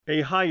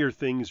A Higher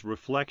Things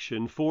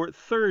Reflection for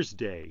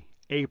Thursday,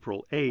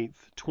 April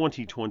 8th,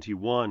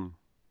 2021.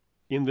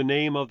 In the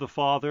name of the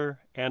Father,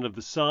 and of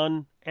the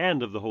Son,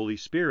 and of the Holy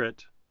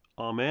Spirit.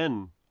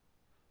 Amen.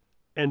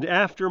 And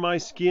after my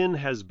skin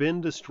has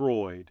been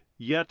destroyed,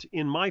 yet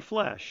in my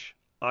flesh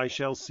I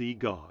shall see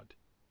God.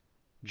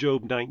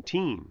 Job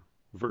 19,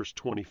 verse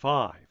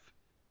 25.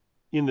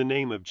 In the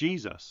name of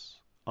Jesus.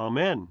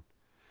 Amen.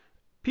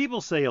 People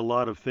say a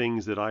lot of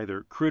things that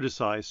either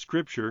criticize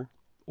Scripture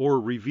or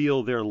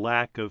reveal their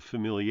lack of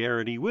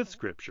familiarity with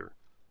Scripture.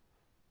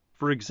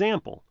 For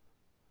example,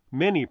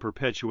 many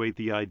perpetuate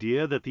the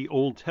idea that the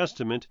Old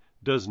Testament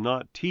does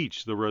not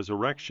teach the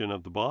resurrection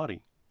of the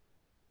body.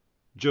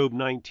 Job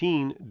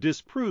 19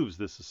 disproves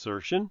this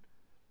assertion.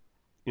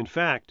 In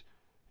fact,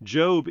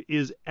 Job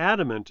is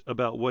adamant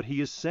about what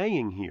he is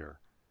saying here.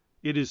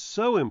 It is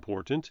so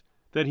important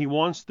that he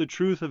wants the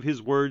truth of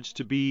his words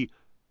to be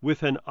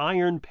with an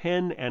iron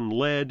pen and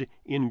lead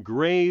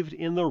engraved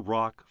in the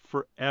rock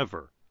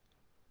forever.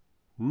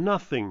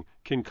 Nothing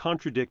can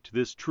contradict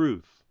this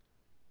truth.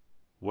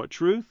 What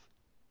truth?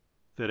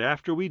 That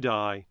after we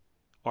die,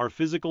 our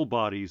physical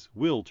bodies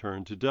will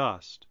turn to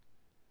dust.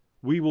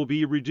 We will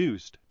be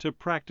reduced to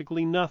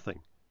practically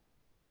nothing.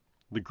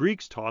 The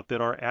Greeks taught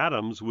that our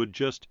atoms would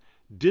just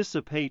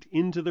dissipate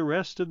into the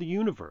rest of the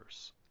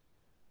universe.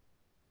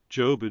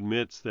 Job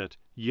admits that,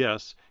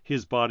 yes,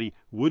 his body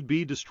would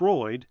be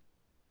destroyed,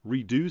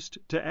 reduced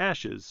to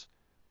ashes.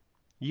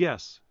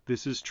 Yes,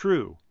 this is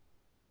true,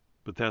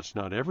 but that's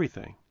not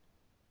everything.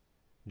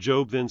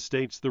 Job then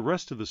states the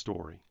rest of the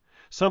story.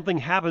 Something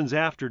happens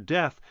after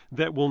death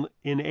that will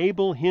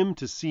enable him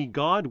to see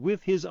God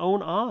with his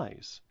own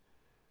eyes.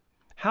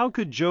 How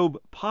could Job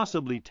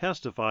possibly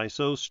testify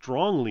so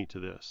strongly to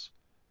this?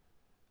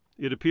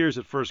 It appears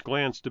at first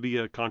glance to be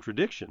a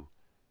contradiction,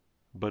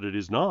 but it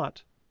is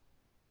not.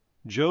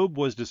 Job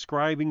was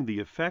describing the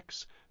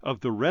effects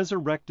of the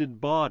resurrected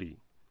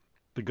body.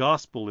 The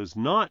gospel is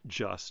not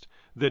just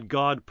that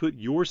God put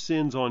your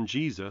sins on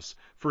Jesus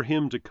for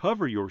him to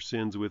cover your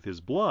sins with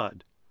his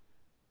blood,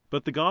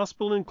 but the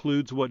gospel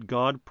includes what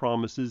God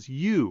promises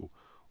you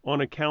on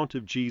account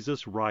of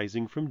Jesus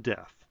rising from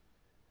death.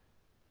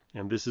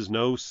 And this is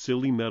no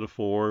silly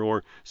metaphor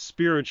or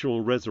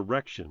spiritual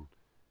resurrection,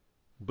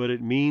 but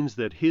it means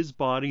that his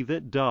body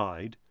that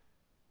died,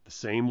 the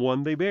same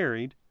one they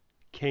buried,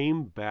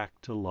 came back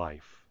to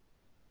life.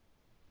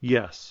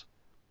 Yes,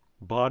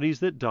 bodies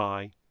that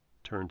die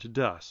turn to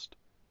dust.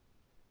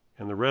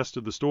 And the rest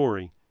of the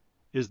story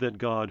is that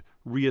God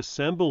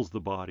reassembles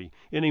the body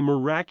in a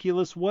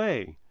miraculous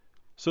way,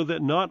 so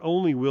that not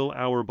only will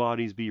our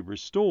bodies be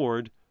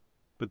restored,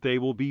 but they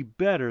will be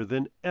better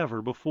than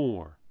ever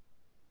before.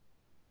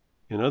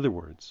 In other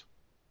words,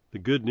 the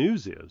good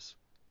news is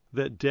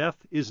that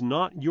death is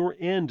not your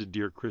end,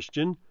 dear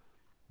Christian,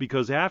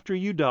 because after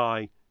you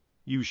die,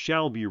 you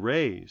shall be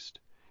raised,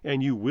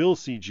 and you will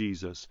see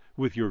Jesus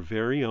with your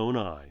very own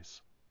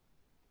eyes.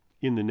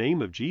 In the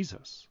name of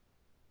Jesus.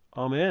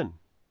 Amen.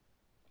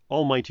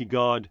 Almighty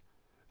God,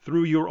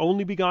 through your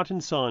only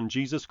begotten Son,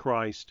 Jesus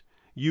Christ,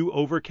 you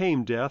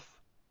overcame death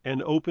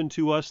and opened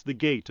to us the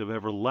gate of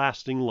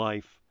everlasting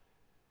life.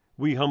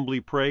 We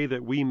humbly pray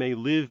that we may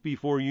live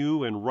before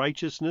you in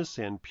righteousness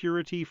and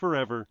purity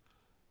forever,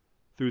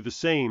 through the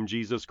same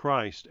Jesus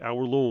Christ,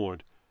 our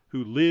Lord,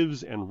 who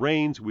lives and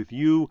reigns with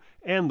you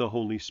and the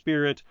Holy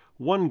Spirit,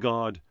 one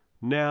God,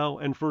 now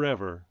and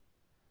forever.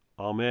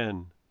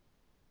 Amen.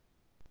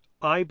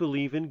 I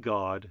believe in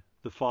God,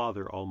 the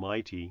Father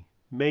Almighty,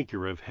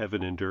 maker of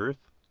heaven and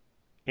earth,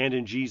 and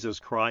in Jesus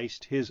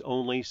Christ, his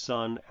only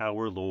Son,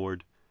 our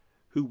Lord,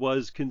 who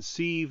was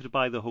conceived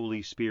by the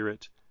Holy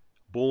Spirit,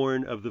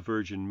 born of the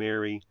Virgin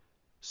Mary,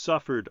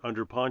 suffered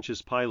under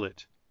Pontius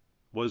Pilate,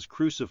 was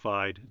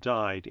crucified,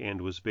 died, and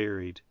was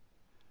buried.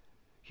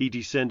 He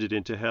descended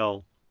into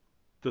hell.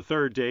 The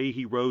third day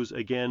he rose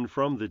again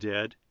from the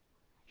dead.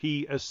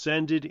 He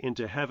ascended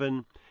into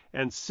heaven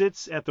and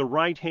sits at the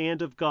right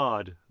hand of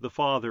God, the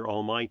Father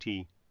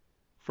Almighty.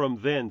 From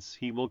thence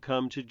he will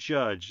come to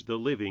judge the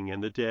living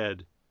and the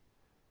dead.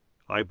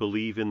 I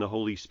believe in the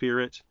Holy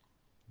Spirit,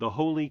 the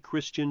holy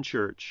Christian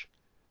Church,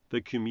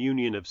 the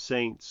communion of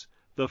saints,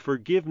 the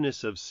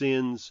forgiveness of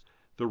sins,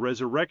 the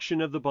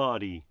resurrection of the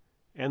body,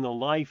 and the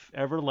life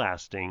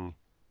everlasting.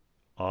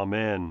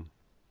 Amen.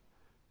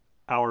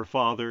 Our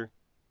Father,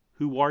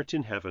 who art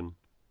in heaven,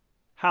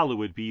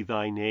 hallowed be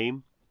thy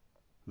name.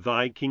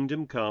 Thy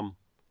kingdom come,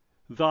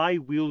 thy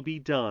will be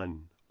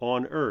done,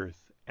 on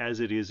earth as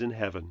it is in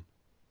heaven.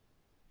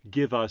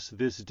 Give us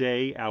this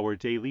day our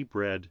daily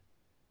bread,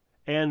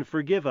 and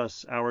forgive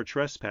us our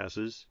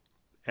trespasses,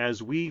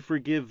 as we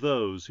forgive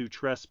those who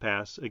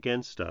trespass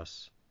against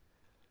us.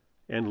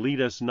 And lead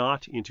us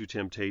not into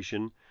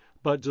temptation,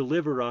 but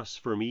deliver us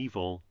from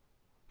evil.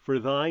 For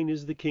thine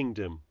is the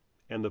kingdom,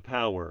 and the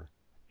power,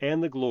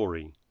 and the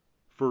glory,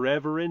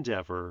 forever and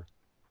ever.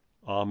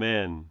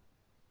 Amen.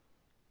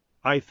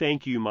 I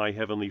thank you, my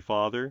heavenly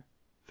Father,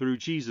 through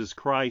Jesus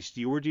Christ,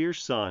 your dear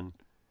Son,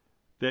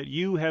 that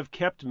you have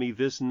kept me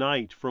this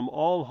night from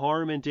all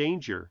harm and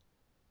danger,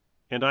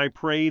 And I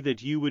pray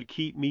that you would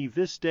keep me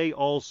this day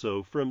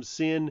also from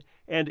sin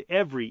and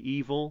every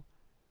evil,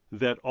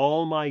 that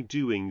all my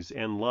doings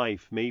and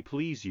life may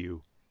please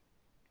you.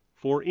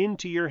 For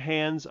into your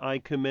hands I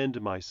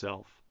commend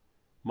myself,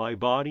 my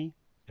body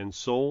and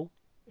soul,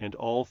 and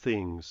all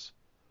things.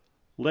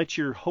 Let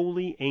your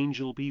holy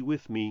angel be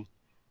with me,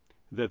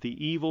 that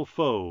the evil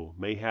foe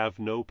may have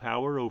no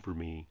power over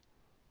me.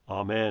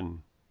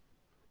 Amen.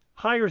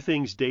 Higher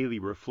Things Daily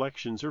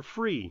Reflections are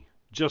free,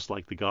 just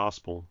like the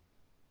Gospel,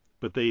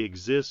 but they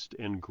exist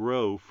and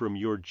grow from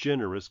your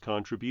generous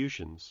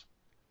contributions.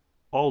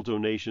 All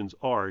donations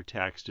are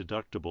tax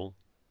deductible.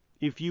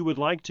 If you would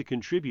like to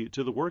contribute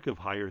to the work of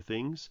Higher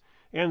Things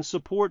and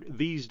support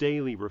these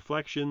daily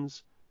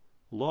reflections,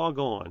 log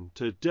on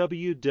to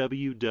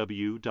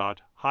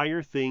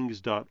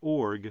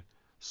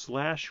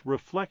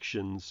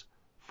www.higherthings.org/reflections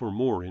for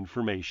more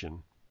information.